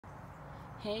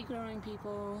Hey growing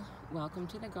people, welcome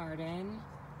to the garden.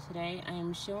 Today I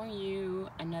am showing you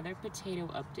another potato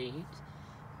update,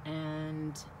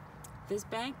 and this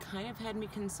bag kind of had me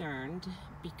concerned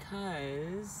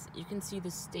because you can see the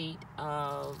state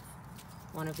of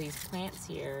one of these plants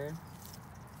here.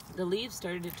 The leaves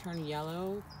started to turn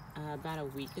yellow about a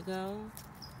week ago,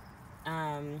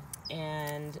 and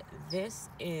these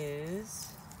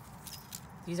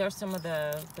are some of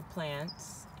the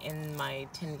plants in my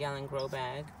 10-gallon grow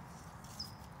bag,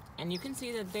 and you can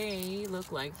see that they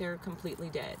look like they're completely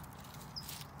dead.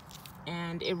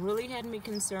 And it really had me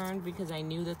concerned because I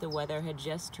knew that the weather had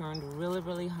just turned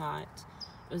really hot.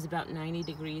 It was about 90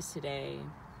 degrees today.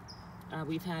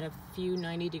 We've had a few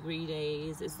 90-degree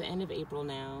days. It's the end of April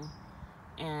now,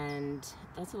 and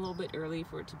that's a little bit early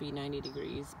for it to be 90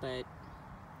 degrees, but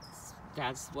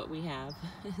that's what we have.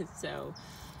 So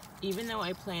even though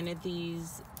I planted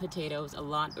these potatoes a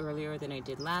lot earlier than I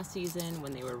did last season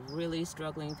when they were really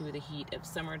struggling through the heat of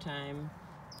summertime,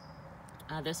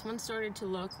 this one started to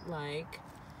look like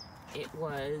it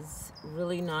was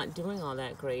really not doing all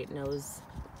that great, and I was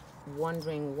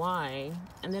wondering why.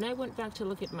 And then I went back to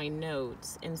look at my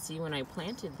notes and see when I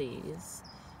planted these,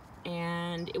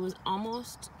 and it was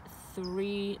almost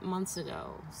 3 months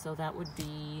ago. So that would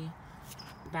be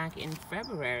back in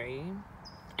February.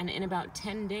 And in about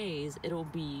 10 days, it'll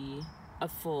be a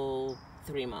full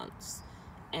 3 months.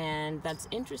 And that's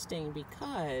interesting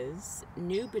because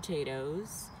new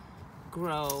potatoes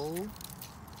grow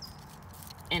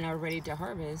and are ready to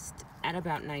harvest at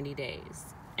about 90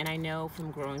 days. And I know from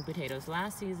growing potatoes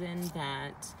last season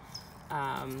that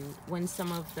when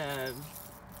some of the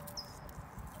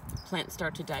plants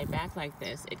start to die back like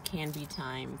this, it can be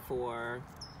time for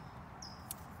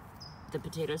the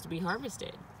potatoes to be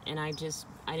harvested. And I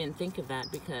didn't think of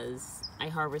that because I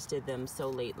harvested them so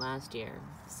late last year.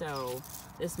 So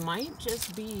this might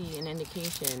just be an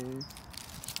indication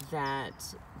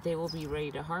that they will be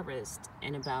ready to harvest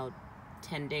in about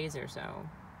 10 days or so.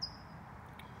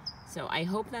 So I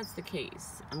hope that's the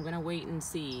case. I'm gonna wait and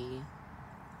see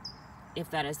if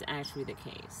that is actually the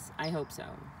case. I hope so.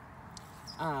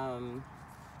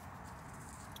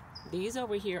 These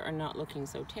over here are not looking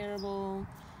so terrible,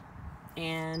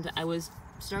 and I was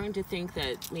starting to think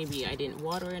that maybe I didn't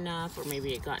water enough, or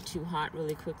maybe it got too hot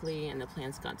really quickly and the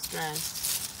plants got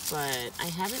stressed. But I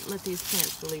haven't let these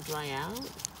plants really dry out,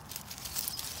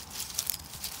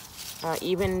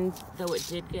 even though it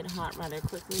did get hot rather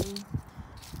quickly.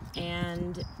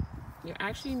 And you're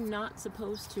actually not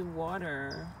supposed to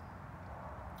water,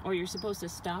 or you're supposed to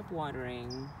stop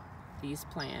watering these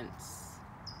plants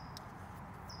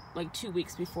like 2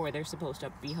 weeks before they're supposed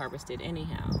to be harvested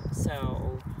anyhow.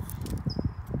 So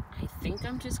I think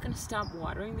I'm just gonna stop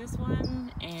watering this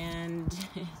one and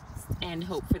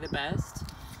hope for the best.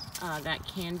 That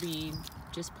can be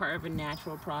just part of a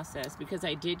natural process, because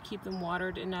I did keep them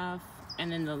watered enough,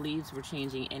 and then the leaves were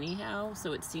changing anyhow.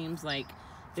 So it seems like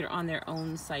they're on their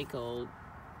own cycle,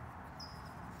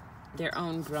 their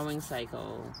own growing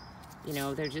cycle. You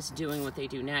know, they're just doing what they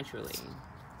do naturally.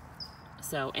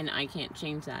 So, and I can't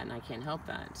change that, and I can't help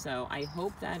that. So I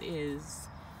hope that's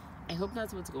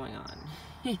what's going on,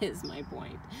 is my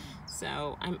point.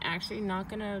 So I'm actually not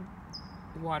gonna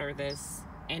water this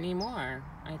anymore,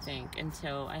 I think,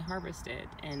 until I harvest it,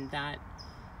 and that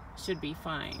should be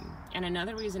fine. And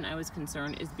another reason I was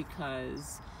concerned is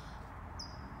because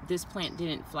this plant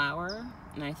didn't flower,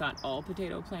 and I thought all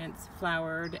potato plants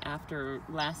flowered after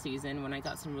last season when I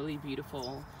got some really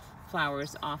beautiful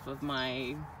flowers off of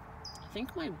my, I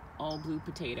think my all blue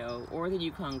potato or the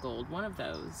Yukon Gold, one of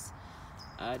those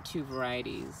two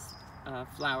varieties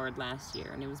flowered last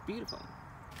year, and it was beautiful.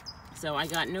 So I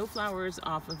got no flowers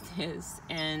off of this,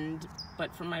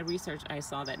 but from my research I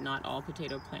saw that not all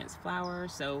potato plants flower,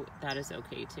 so that is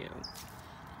okay too.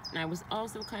 And I was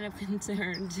also kind of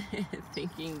concerned,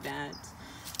 thinking that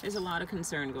there's a lot of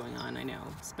concern going on, I know,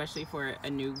 especially for a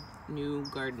new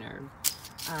gardener.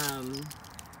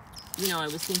 You know, I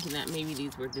was thinking that maybe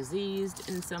these were diseased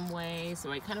in some way, so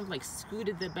I kind of like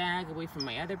scooted the bag away from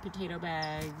my other potato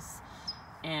bags,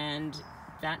 and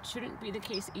that shouldn't be the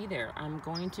case either. I'm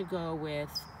going to go with,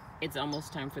 it's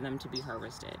almost time for them to be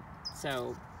harvested.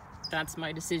 So that's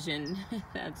my decision.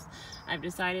 I've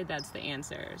decided that's the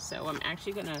answer. So I'm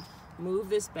actually gonna move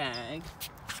this bag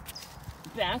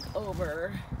back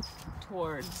over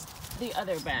towards the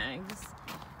other bags.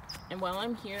 And while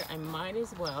I'm here, I might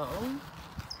as well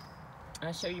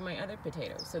show you my other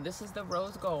potatoes. So this is the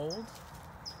rose gold,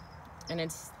 and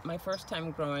it's my first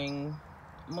time growing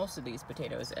most of these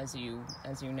potatoes, as you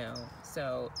know.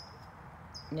 So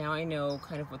now I know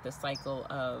kind of what the cycle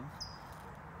of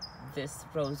this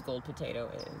rose gold potato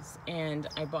is. And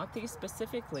I bought these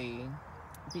specifically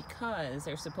because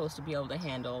they're supposed to be able to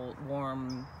handle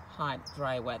warm, hot,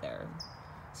 dry weather.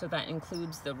 So that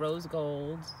includes the rose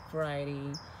gold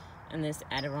variety and this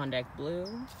Adirondack Blue.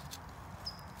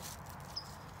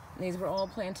 These were all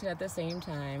planted at the same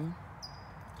time,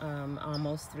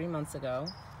 almost 3 months ago.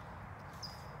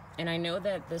 And I know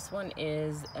that this one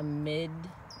is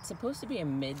it's supposed to be a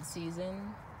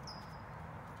mid-season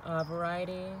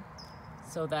variety.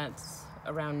 So that's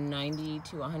around 90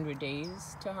 to 100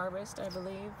 days to harvest, I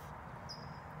believe.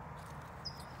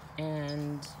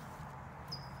 And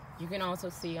you can also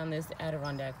see on this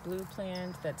Adirondack Blue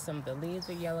plant that some of the leaves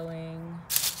are yellowing.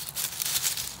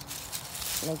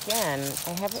 And again,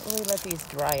 I haven't really let these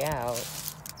dry out,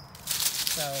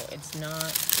 so it's not,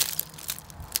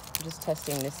 I'm just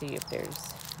testing to see if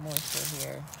there's moisture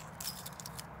here.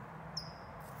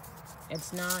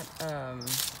 It's not,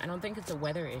 I don't think it's a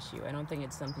weather issue. I don't think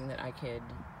it's something that I could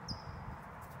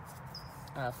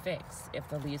fix if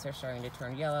the leaves are starting to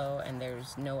turn yellow and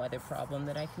there's no other problem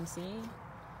that I can see.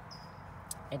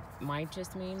 It might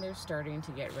just mean they're starting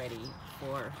to get ready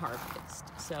for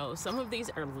harvest. So some of these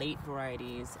are late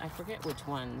varieties. I forget which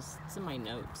ones. It's in my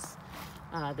notes.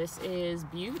 This is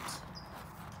Butte.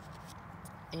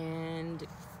 And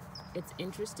it's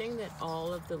interesting that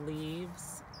all of the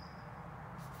leaves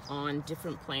on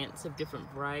different plants of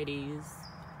different varieties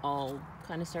all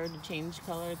kind of started to change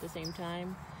color at the same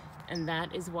time. And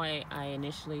that is why I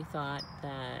initially thought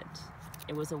that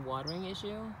it was a watering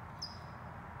issue.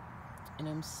 And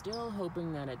I'm still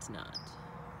hoping that it's not.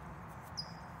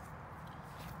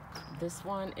 This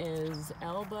one is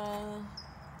Elba,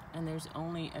 and there's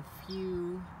only a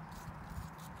few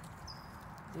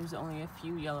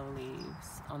yellow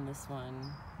leaves on this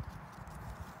one.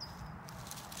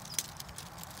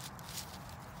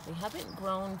 They haven't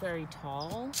grown very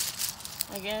tall,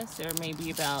 I guess. They're maybe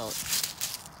about,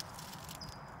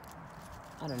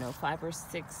 I don't know, 5 or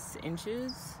 6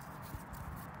 inches.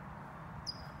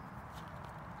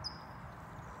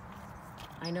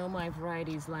 I know my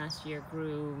varieties last year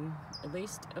grew at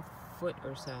least a foot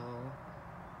or so.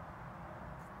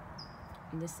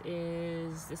 And this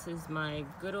is my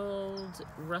good old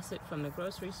Russet from the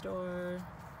grocery store,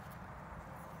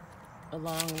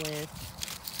 along with,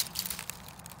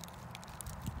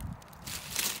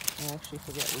 I actually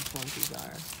forget which ones these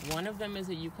are. One of them is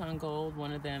a Yukon Gold,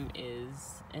 one of them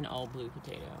is an all blue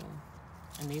potato.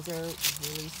 And these are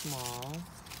really small,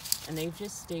 and they've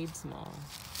just stayed small.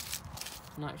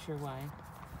 Not sure why.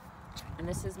 And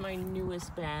this is my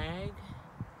newest bag,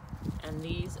 and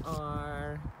these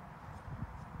are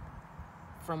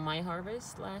from my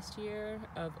harvest last year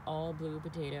of all blue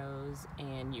potatoes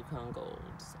and Yukon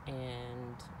Golds,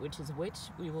 and which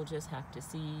we will just have to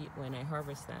see when I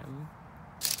harvest them.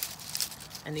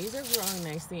 And these are growing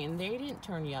nicely, and they didn't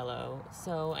turn yellow.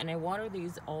 So, and I water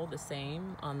these all the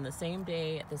same on the same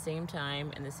day at the same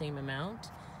time and the same amount.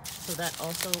 So that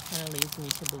also kind of leads me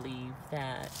to believe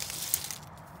that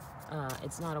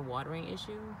it's not a watering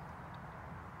issue,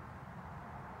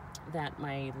 that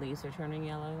my leaves are turning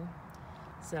yellow.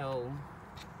 So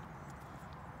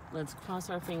let's cross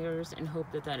our fingers and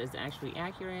hope that that is actually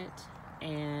accurate.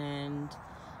 And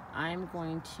I'm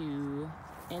going to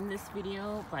end this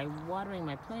video by watering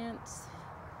my plants,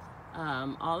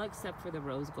 all except for the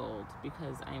rose gold,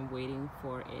 because I'm waiting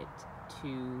for it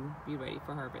to be ready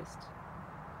for harvest.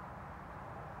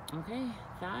 Okay,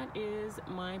 that is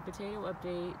my potato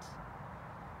update.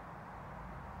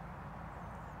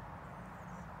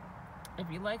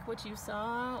 If you like what you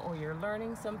saw or you're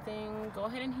learning something, go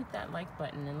ahead and hit that like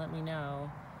button and let me know.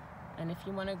 And if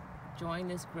you want to join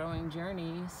this growing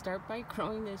journey, start by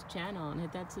growing this channel and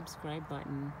hit that subscribe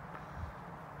button.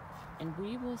 And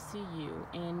we will see you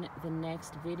in the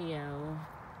next video.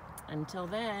 Until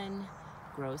then,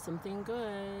 grow something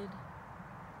good.